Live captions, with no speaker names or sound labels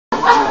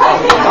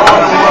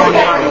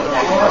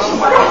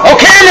Oh,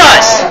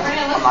 cameras!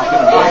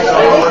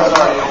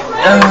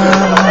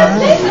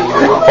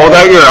 Hold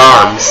out your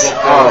arms.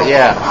 Oh,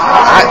 yeah.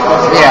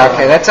 Yeah,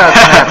 okay, that's how it's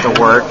gonna have to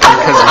work,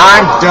 because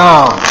I'm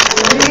dumb.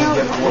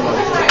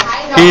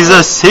 He's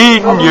a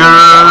senior.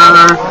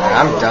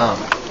 I'm dumb.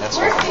 That's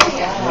right.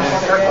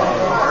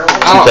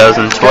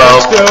 2012.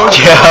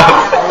 Yeah.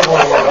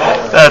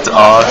 That's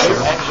awesome.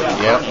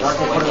 Yep.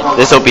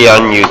 This will be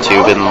on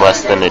YouTube in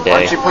less than a day. Why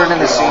don't you put it in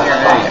the senior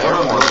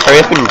video? Hurry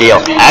up and deal.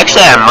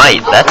 Actually, I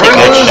might. That's a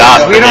good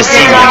shot for the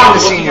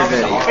senior.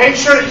 Make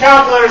sure the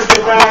calculators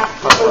get back.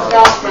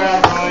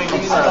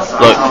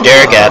 Look,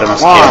 Derek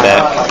Adams came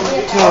back. 1,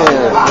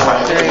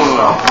 2, 3,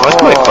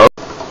 What's my phone?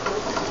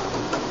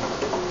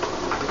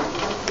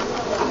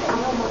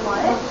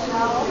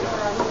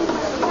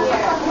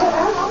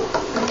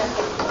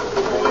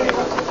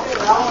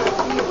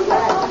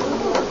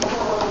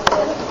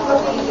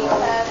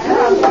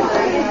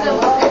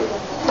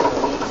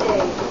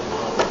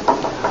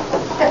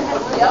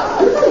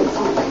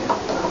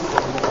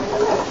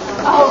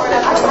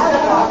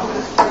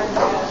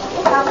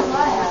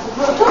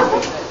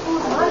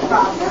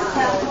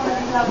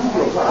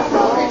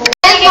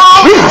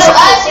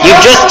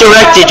 You've just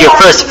directed your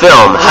first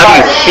film. How do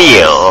you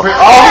feel?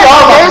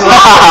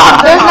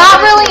 There's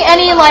not really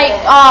any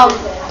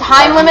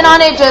time limit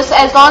on it. Just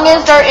as long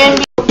as they're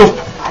in.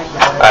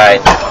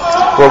 Alright,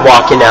 we're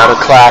walking out of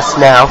class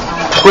now.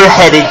 We're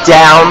headed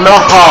down the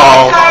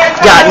hall.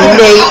 Got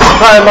Nate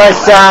by my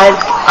side.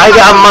 I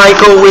got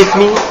Michael with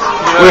me.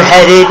 We're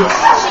headed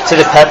to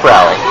the pep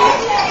rally.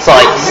 It's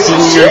like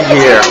senior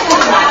year.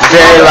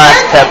 Very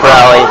last pep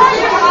rally.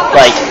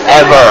 Like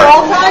ever.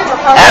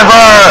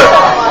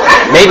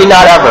 Maybe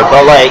not ever,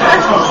 but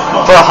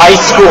for high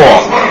school.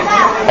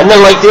 And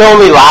then the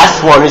only last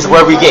one is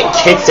where we get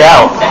kicked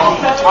out.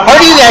 How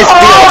do you guys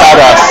feel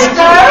about us?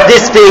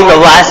 This being the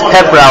last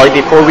pep rally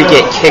before we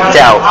get kicked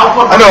out.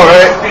 I know,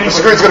 right?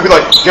 Mr. Green's gonna be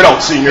like, get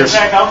out, seniors.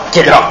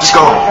 Get out, just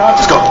go.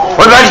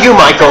 What about you,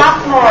 Michael?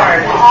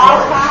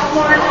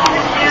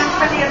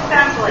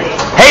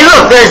 Hey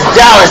look, there's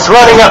Dallas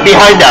running up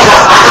behind us.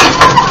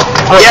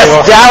 Yes,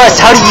 Dallas,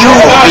 how do you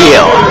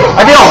feel?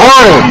 I feel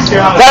horrid.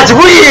 That's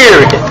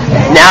weird.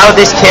 Now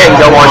this can't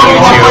go on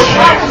YouTube.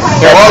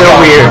 That's so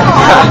weird.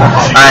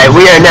 Alright,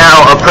 we are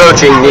now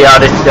approaching the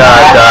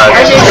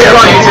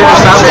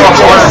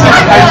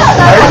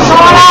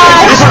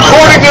He's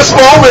recording this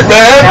moment,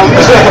 man.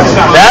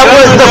 That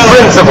was the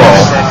principal.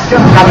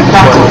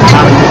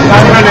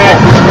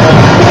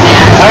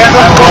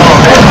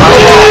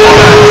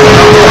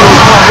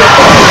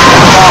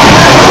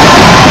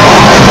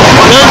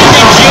 Look at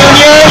the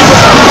juniors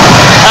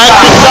at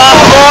the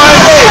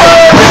sophomores,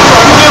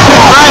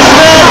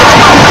 freshmen,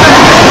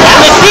 and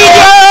the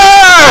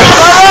seniors!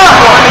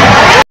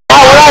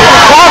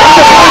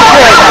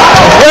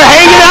 We're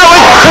hanging out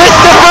with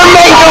Christopher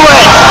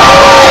Mankiewicz!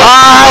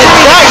 That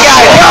guy!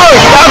 Oh,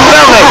 stop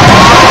filming!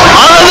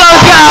 All of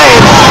those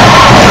guys!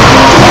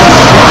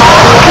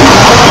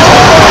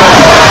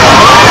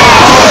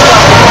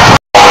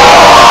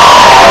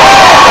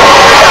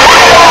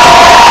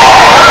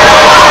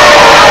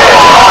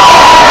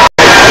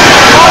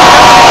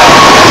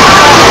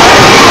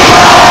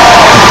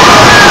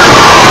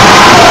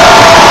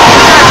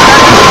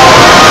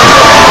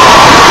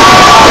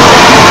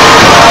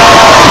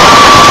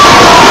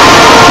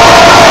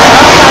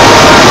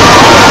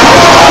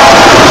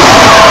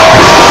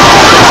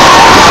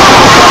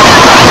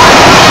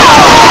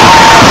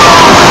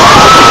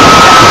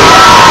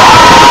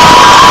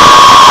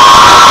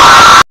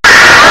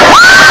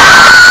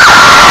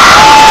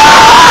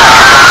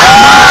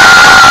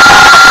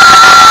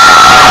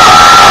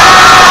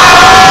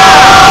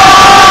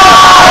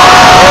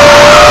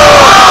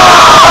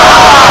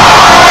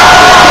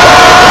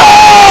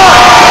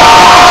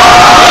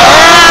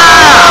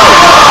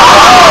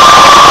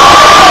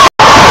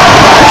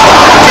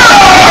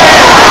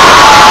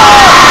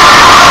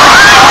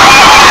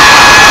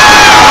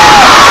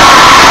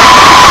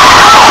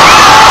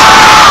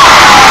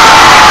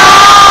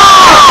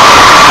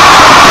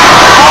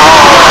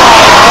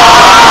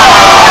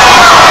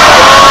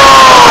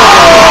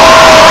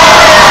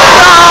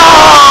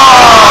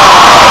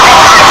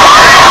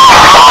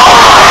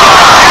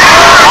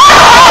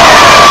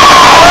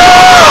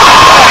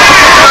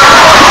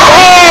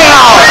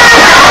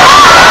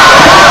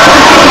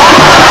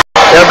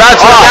 They're about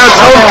to announce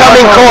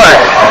homecoming court.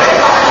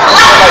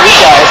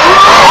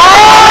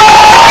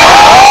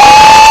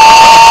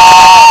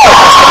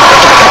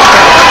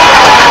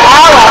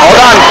 Hold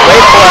on,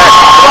 wait for it.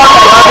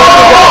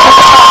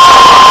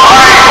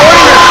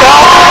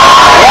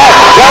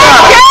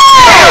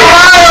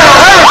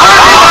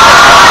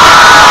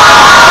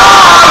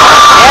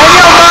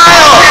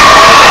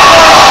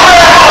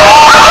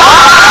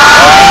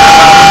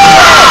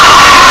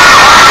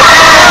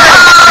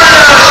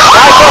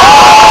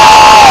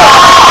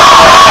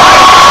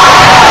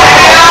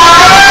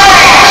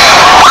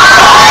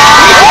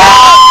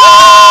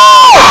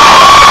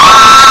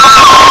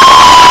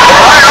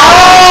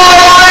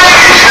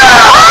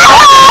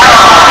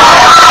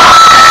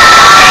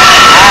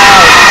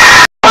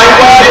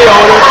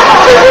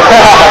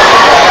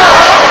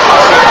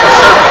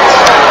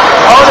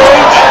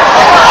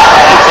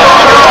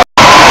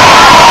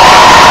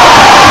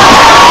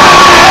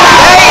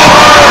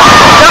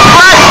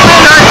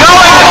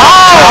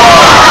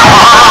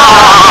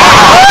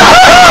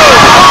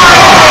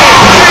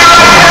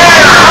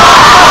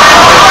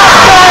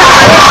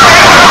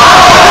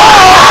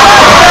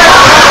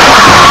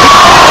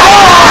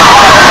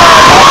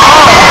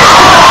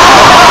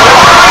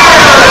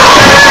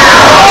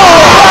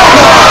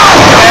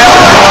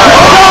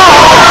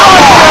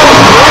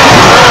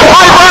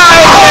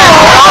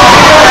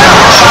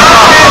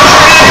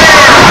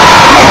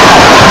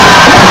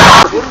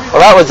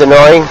 that was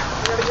annoying.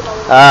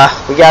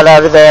 We got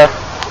out of there.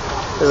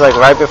 It was like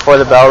right before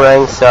the bell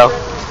rang, so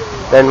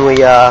then we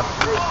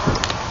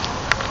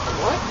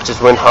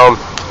just went home.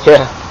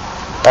 Yeah,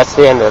 that's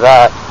the end of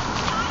that.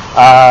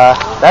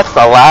 That's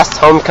the last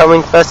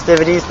homecoming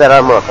festivities that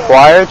I'm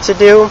required to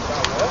do.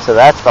 So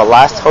that's the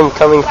last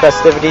homecoming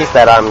festivities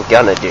that I'm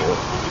gonna do.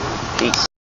 Peace.